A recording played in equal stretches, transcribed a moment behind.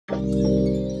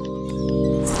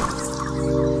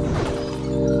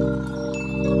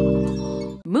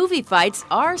movie fights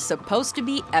are supposed to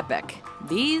be epic.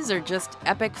 These are just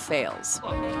epic fails.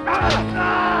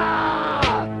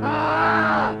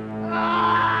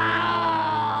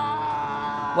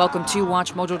 Welcome to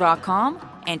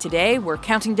WatchMojo.com, and today we're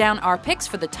counting down our picks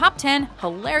for the top 10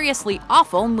 hilariously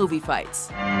awful movie fights.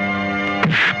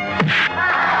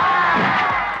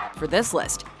 For this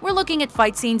list, we're looking at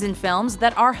fight scenes in films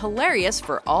that are hilarious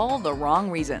for all the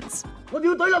wrong reasons.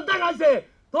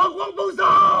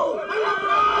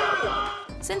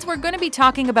 Since we're going to be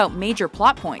talking about major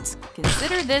plot points,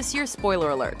 consider this your spoiler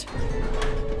alert.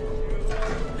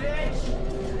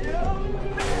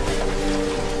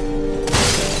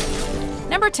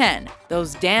 Number 10.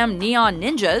 Those damn neon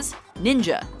ninjas.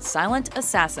 Ninja, silent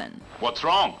assassin. What's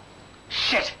wrong?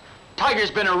 Shit!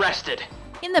 Tiger's been arrested!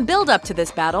 In the build-up to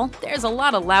this battle, there's a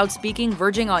lot of loud speaking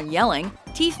verging on yelling,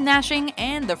 teeth gnashing,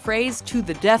 and the phrase "to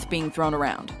the death" being thrown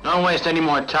around. Don't waste any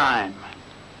more time.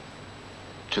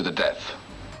 To the death.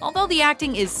 Although the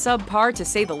acting is subpar to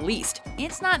say the least,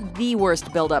 it's not the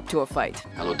worst build-up to a fight.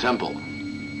 Hello, Temple.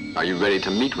 Are you ready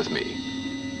to meet with me?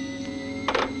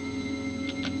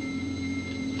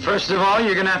 First of all,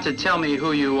 you're gonna have to tell me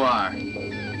who you are.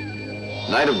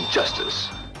 Knight of Justice.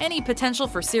 Any potential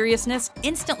for seriousness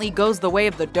instantly goes the way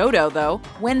of the dodo, though,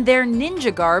 when their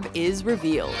ninja garb is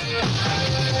revealed.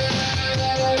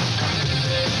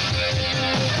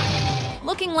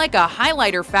 Looking like a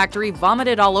highlighter factory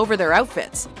vomited all over their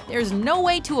outfits, there's no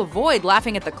way to avoid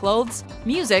laughing at the clothes,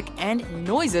 music, and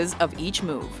noises of each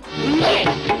move.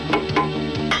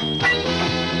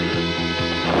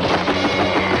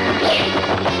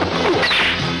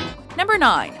 Number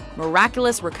 9.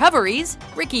 Miraculous Recoveries,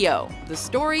 Ricky-O, the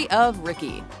story of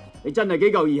Ricky.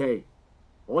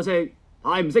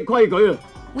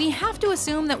 We have to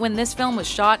assume that when this film was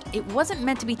shot, it wasn't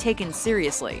meant to be taken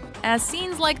seriously, as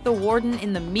scenes like the warden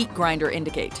in the meat grinder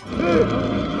indicate.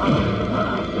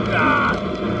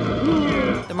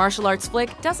 The martial arts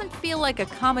flick doesn't feel like a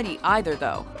comedy either,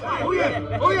 though.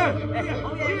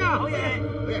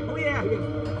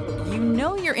 You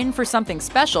know you're in for something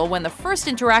special when the first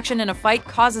interaction in a fight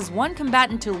causes one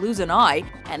combatant to lose an eye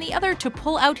and the other to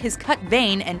pull out his cut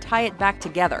vein and tie it back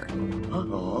together.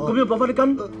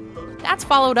 That's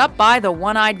followed up by the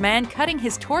one-eyed man cutting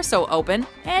his torso open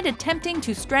and attempting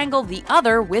to strangle the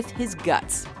other with his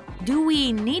guts. Do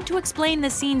we need to explain the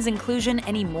scene's inclusion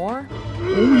anymore?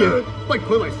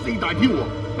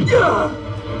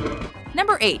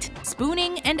 Number 8.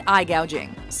 Spooning and eye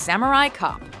gouging, Samurai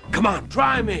Cop. Come on,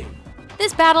 try me!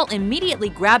 This battle immediately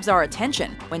grabs our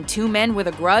attention when two men with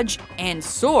a grudge and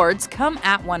swords come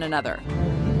at one another.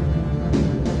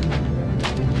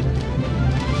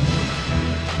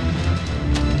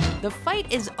 The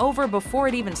fight is over before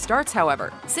it even starts,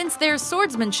 however, since their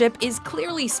swordsmanship is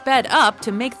clearly sped up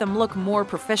to make them look more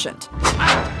proficient.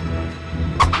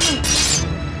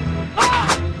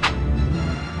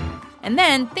 And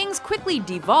then things quickly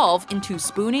devolve into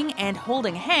spooning and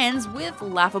holding hands with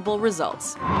laughable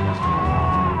results.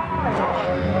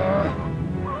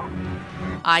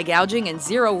 Eye gouging and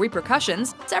zero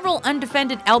repercussions, several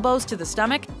undefended elbows to the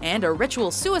stomach, and a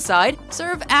ritual suicide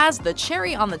serve as the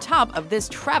cherry on the top of this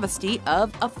travesty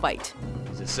of a fight.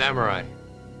 He's a samurai.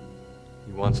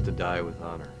 He wants to die with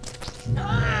honor.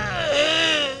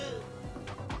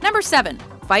 Number 7.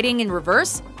 Fighting in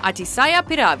reverse, Atisaya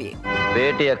Piravi.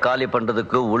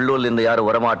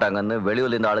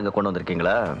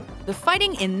 The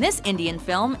fighting in this Indian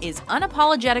film is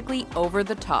unapologetically over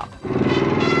the top.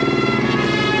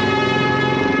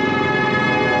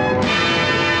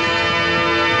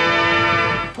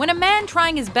 When a man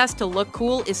trying his best to look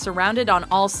cool is surrounded on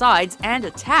all sides and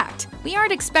attacked, we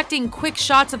aren't expecting quick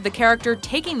shots of the character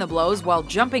taking the blows while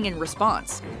jumping in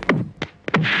response.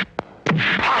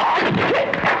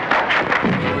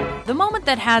 The moment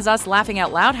that has us laughing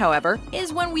out loud, however,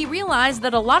 is when we realize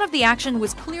that a lot of the action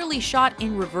was clearly shot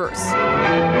in reverse.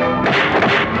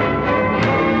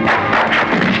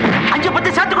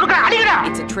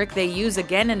 It's a trick they use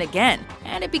again and again,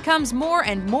 and it becomes more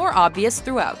and more obvious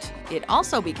throughout. It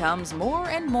also becomes more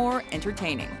and more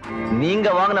entertaining.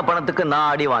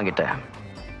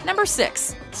 Number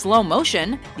 6. Slow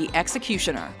motion, The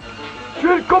Executioner.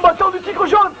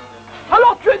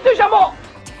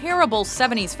 Terrible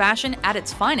 70s fashion at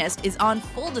its finest is on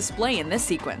full display in this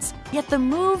sequence, yet the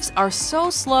moves are so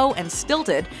slow and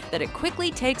stilted that it quickly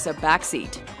takes a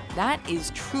backseat. That is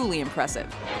truly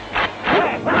impressive.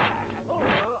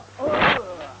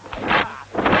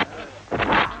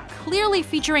 Clearly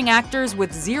featuring actors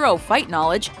with zero fight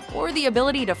knowledge or the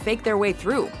ability to fake their way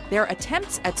through, their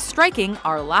attempts at striking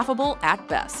are laughable at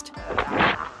best.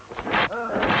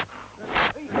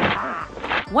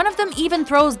 One of them even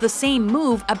throws the same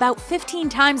move about 15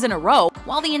 times in a row,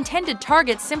 while the intended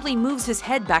target simply moves his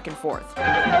head back and forth.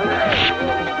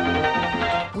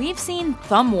 We've seen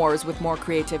thumb wars with more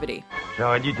creativity.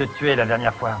 J'aurais dû te tuer la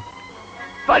dernière fois.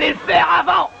 Fallait le faire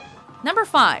avant! Number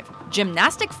 5.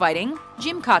 Gymnastic fighting,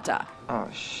 Gymkata. Oh,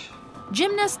 shh.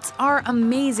 Gymnasts are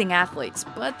amazing athletes,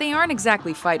 but they aren't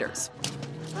exactly fighters.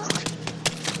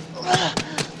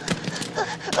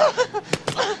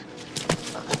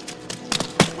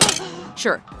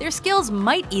 Sure, their skills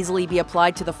might easily be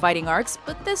applied to the fighting arts,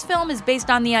 but this film is based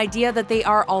on the idea that they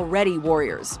are already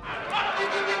warriors.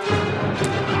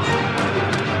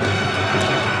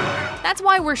 That's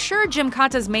why we're sure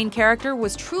Gymkata's main character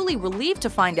was truly relieved to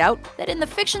find out that in the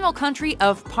fictional country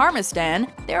of Parmistan,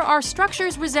 there are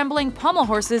structures resembling pommel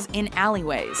horses in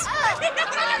alleyways.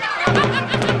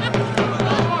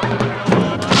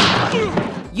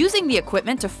 Using the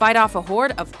equipment to fight off a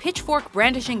horde of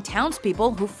pitchfork-brandishing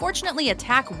townspeople who fortunately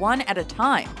attack one at a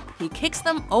time. He kicks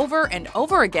them over and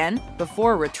over again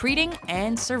before retreating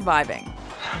and surviving.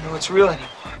 I don't know what's real anymore.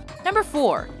 Number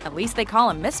 4. At least they call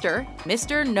him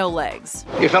Mr. No Legs.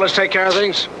 You fellas take care of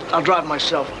things? I'll drive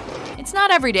myself. It's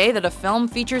not every day that a film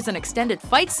features an extended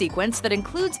fight sequence that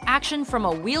includes action from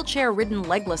a wheelchair-ridden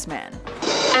legless man.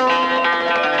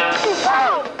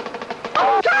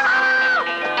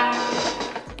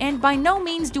 And by no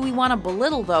means do we want to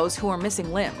belittle those who are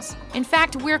missing limbs. In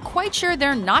fact, we're quite sure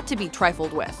they're not to be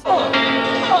trifled with.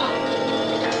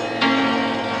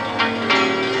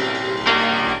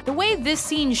 The way this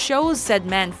scene shows said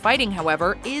man fighting,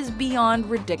 however, is beyond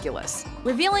ridiculous.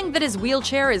 Revealing that his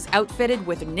wheelchair is outfitted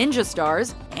with ninja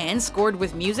stars and scored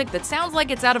with music that sounds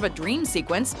like it's out of a dream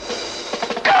sequence.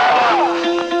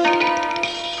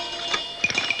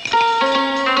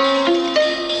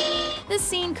 This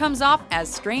scene comes off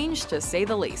as strange to say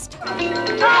the least.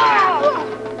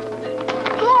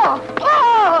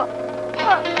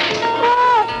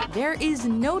 There is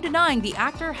no denying the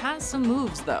actor has some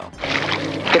moves, though.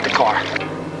 Get the car.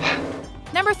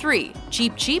 Number 3.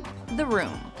 Cheap Cheap, The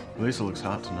Room. Lisa looks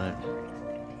hot tonight.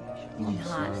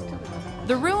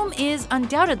 The Room is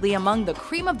undoubtedly among the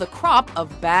cream of the crop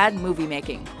of bad movie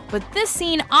making. But this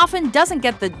scene often doesn't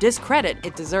get the discredit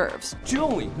it deserves.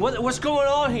 Joey, what's going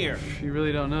on here? You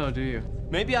really don't know, do you?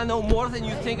 Maybe I know more than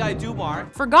you think I do,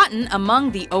 Mark. Forgotten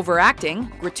among the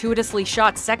overacting, gratuitously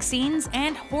shot sex scenes,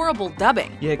 and horrible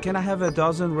dubbing. Yeah, can I have a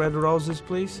dozen red roses,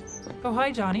 please? Oh,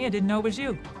 hi, Johnny. I didn't know it was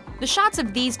you. The shots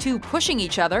of these two pushing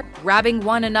each other, grabbing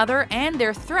one another, and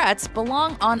their threats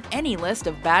belong on any list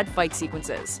of bad fight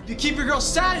sequences. If you keep your girl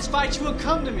satisfied, she will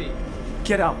come to me.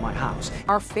 Get out my house.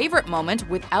 Our favorite moment,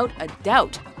 without a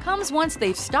doubt, comes once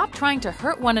they've stopped trying to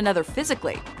hurt one another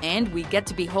physically, and we get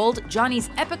to behold Johnny's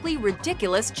epically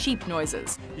ridiculous cheep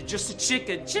noises. You're just a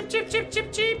chicken. Chip, chip, chip,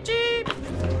 chip, chip, chip.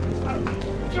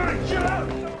 Johnny, shut up!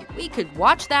 We could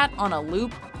watch that on a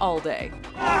loop all day.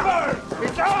 Over!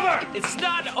 It's over! It's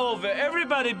not over.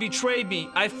 Everybody betrayed me.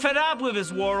 I fed up with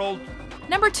this world.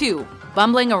 Number 2.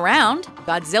 Bumbling around,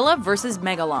 Godzilla vs.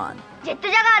 Megalon. ジェット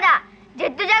ジャガーだ。ジェ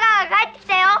ットジャガーが帰ってき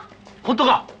たよ。本当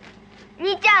か?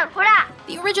 兄ちゃん、ほら。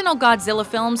 The original Godzilla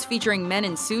films featuring men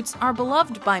in suits are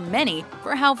beloved by many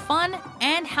for how fun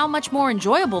and how much more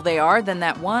enjoyable they are than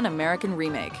that one American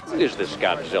remake. Who is this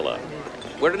Godzilla?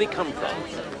 Where did he come from?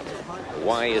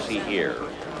 Why is he here?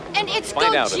 And it's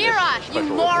Gojira, you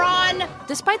moron!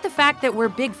 Despite the fact that we're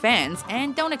big fans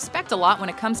and don't expect a lot when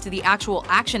it comes to the actual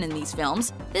action in these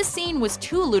films, this scene was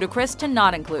too ludicrous to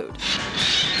not include.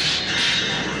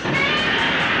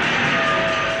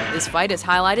 This fight is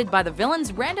highlighted by the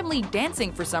villains randomly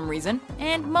dancing for some reason,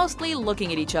 and mostly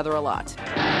looking at each other a lot.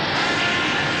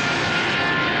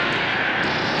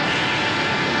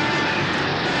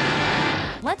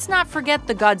 Let's not forget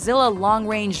the Godzilla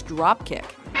long-range dropkick.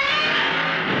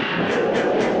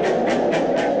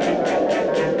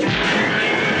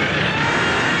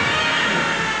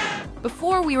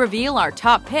 Before we reveal our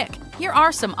top pick, here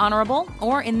are some honorable,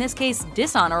 or in this case,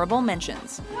 dishonorable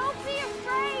mentions. Don't be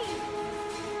afraid.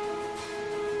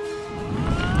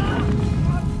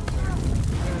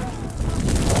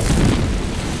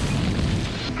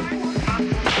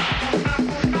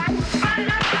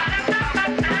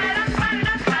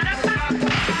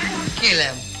 Kill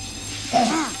him.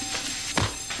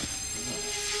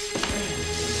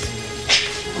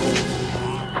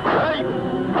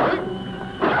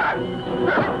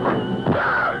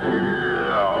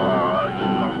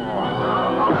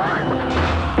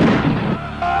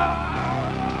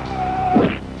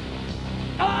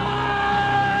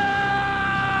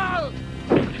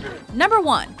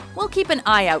 We'll keep an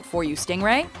eye out for you,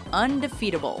 Stingray.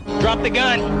 Undefeatable. Drop the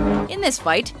gun! In this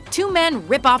fight, two men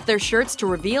rip off their shirts to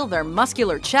reveal their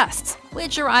muscular chests,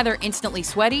 which are either instantly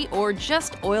sweaty or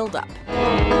just oiled up.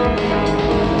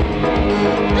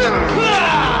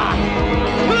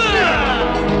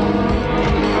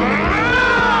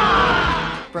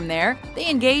 From there, they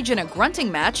engage in a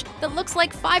grunting match that looks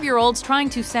like 5-year-olds trying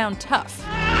to sound tough.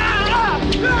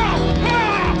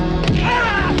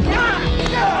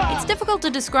 It's difficult to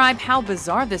describe how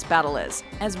bizarre this battle is,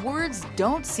 as words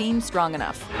don't seem strong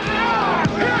enough.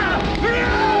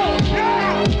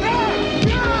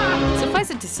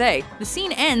 Suffice it to say, the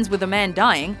scene ends with a man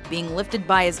dying, being lifted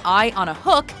by his eye on a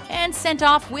hook, and sent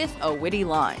off with a witty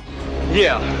line.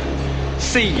 Yeah,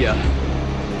 see ya.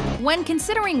 When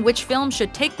considering which film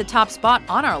should take the top spot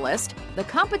on our list, the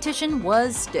competition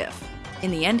was stiff.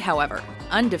 In the end, however,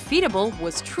 Undefeatable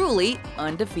was truly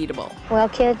undefeatable. Well,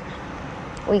 kid,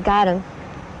 we got him.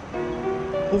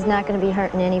 He's not going to be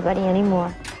hurting anybody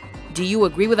anymore. Do you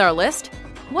agree with our list?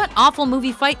 What awful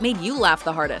movie fight made you laugh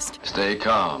the hardest? Stay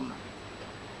calm.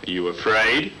 Are you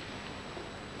afraid?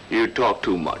 You talk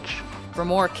too much. For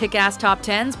more kick-ass top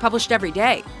 10s published every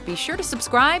day, be sure to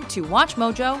subscribe to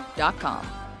WatchMojo.com.